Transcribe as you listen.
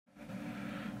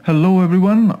Hello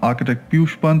everyone, Architect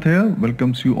Piyush Pant here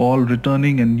welcomes you all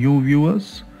returning and new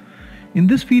viewers. In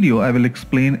this video, I will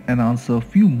explain and answer a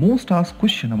few most asked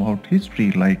questions about history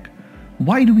like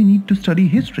why do we need to study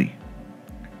history?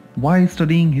 Why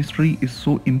studying history is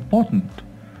so important?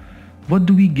 What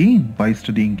do we gain by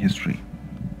studying history?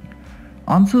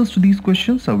 Answers to these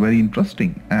questions are very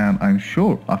interesting and I'm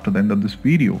sure after the end of this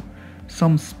video,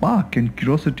 some spark and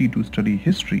curiosity to study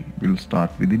history will start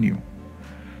within you.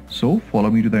 So follow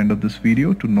me to the end of this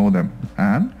video to know them,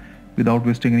 and without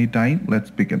wasting any time, let's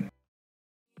begin.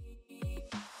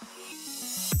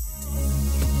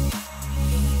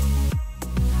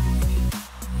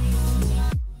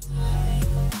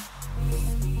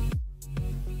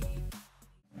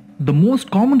 The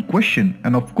most common question,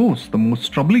 and of course the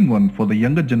most troubling one for the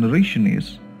younger generation,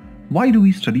 is why do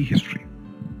we study history?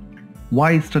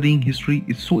 Why studying history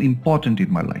is so important in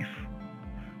my life?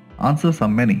 Answers are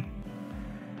many.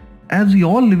 As we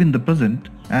all live in the present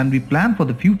and we plan for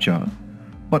the future,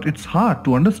 but it's hard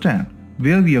to understand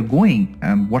where we are going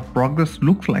and what progress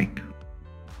looks like.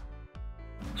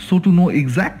 So to know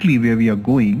exactly where we are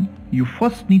going, you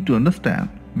first need to understand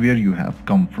where you have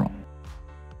come from.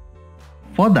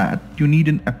 For that, you need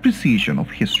an appreciation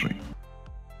of history.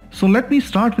 So let me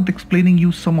start with explaining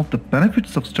you some of the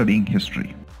benefits of studying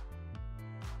history.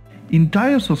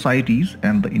 Entire societies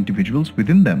and the individuals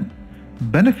within them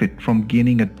benefit from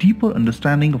gaining a deeper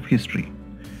understanding of history.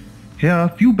 Here are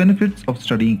a few benefits of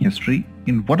studying history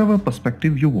in whatever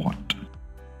perspective you want.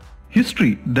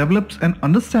 History develops an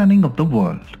understanding of the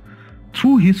world.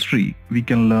 Through history, we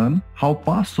can learn how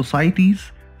past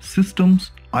societies, systems,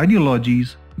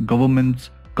 ideologies, governments,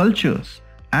 cultures,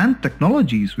 and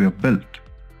technologies were built,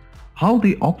 how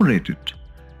they operated,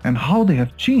 and how they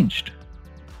have changed.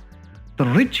 The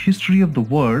rich history of the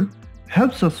world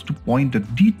helps us to point a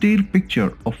detailed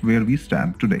picture of where we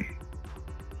stand today.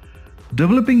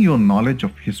 Developing your knowledge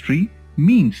of history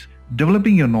means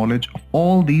developing your knowledge of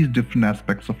all these different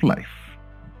aspects of life.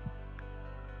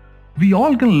 We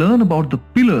all can learn about the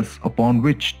pillars upon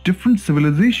which different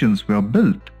civilizations were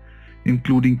built,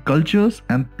 including cultures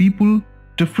and people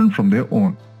different from their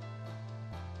own.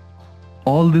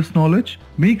 All this knowledge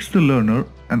makes the learner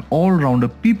an all-rounder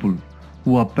people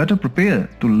who are better prepared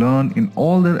to learn in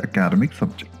all their academic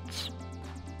subjects.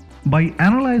 By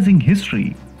analyzing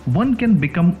history, one can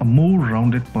become a more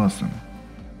rounded person.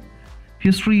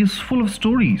 History is full of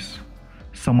stories.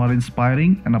 Some are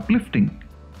inspiring and uplifting.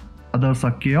 Others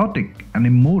are chaotic and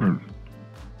immoral.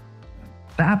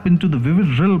 Tap into the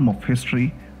vivid realm of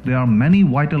history. There are many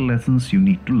vital lessons you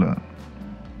need to learn.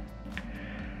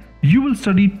 You will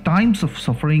study times of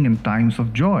suffering and times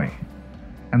of joy.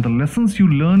 And the lessons you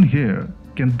learn here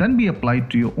can then be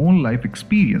applied to your own life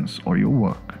experience or your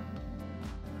work.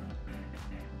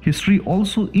 History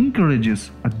also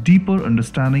encourages a deeper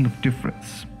understanding of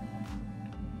difference.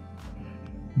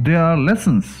 There are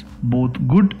lessons, both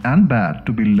good and bad,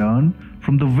 to be learned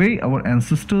from the way our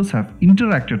ancestors have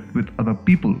interacted with other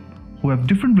people who have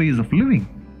different ways of living.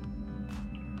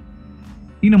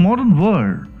 In a modern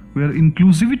world where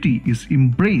inclusivity is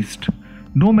embraced,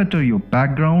 no matter your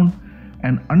background,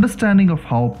 an understanding of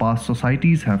how past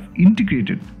societies have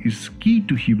integrated is key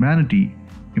to humanity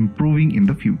improving in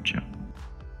the future.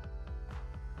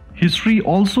 History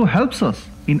also helps us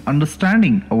in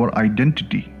understanding our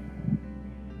identity.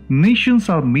 Nations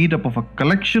are made up of a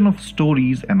collection of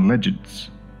stories and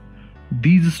legends.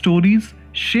 These stories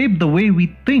shape the way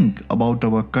we think about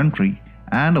our country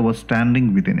and our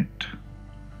standing within it.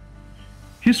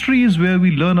 History is where we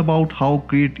learn about how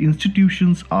great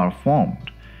institutions are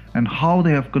formed and how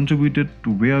they have contributed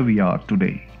to where we are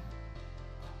today.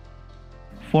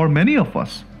 For many of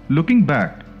us, looking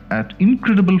back at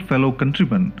incredible fellow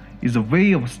countrymen is a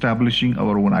way of establishing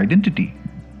our own identity.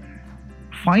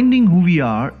 Finding who we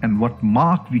are and what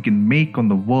mark we can make on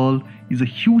the world is a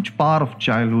huge part of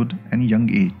childhood and young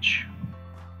age.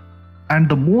 And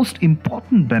the most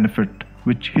important benefit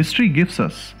which history gives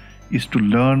us is to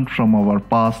learn from our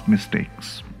past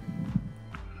mistakes.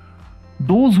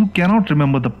 Those who cannot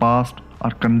remember the past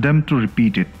are condemned to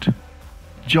repeat it.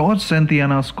 George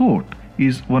Santayana's quote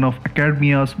is one of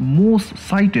academia's most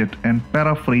cited and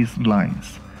paraphrased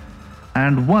lines,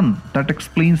 and one that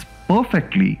explains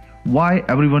perfectly why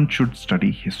everyone should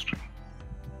study history.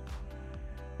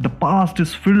 The past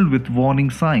is filled with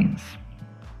warning signs.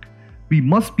 We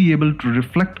must be able to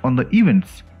reflect on the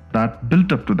events that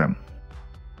built up to them,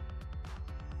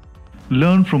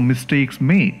 learn from mistakes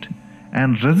made,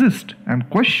 and resist and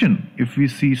question if we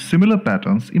see similar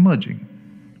patterns emerging.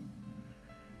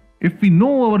 If we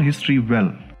know our history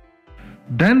well,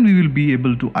 then we will be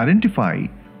able to identify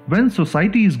when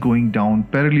society is going down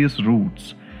perilous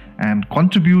routes and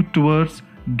contribute towards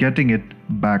getting it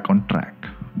back on track.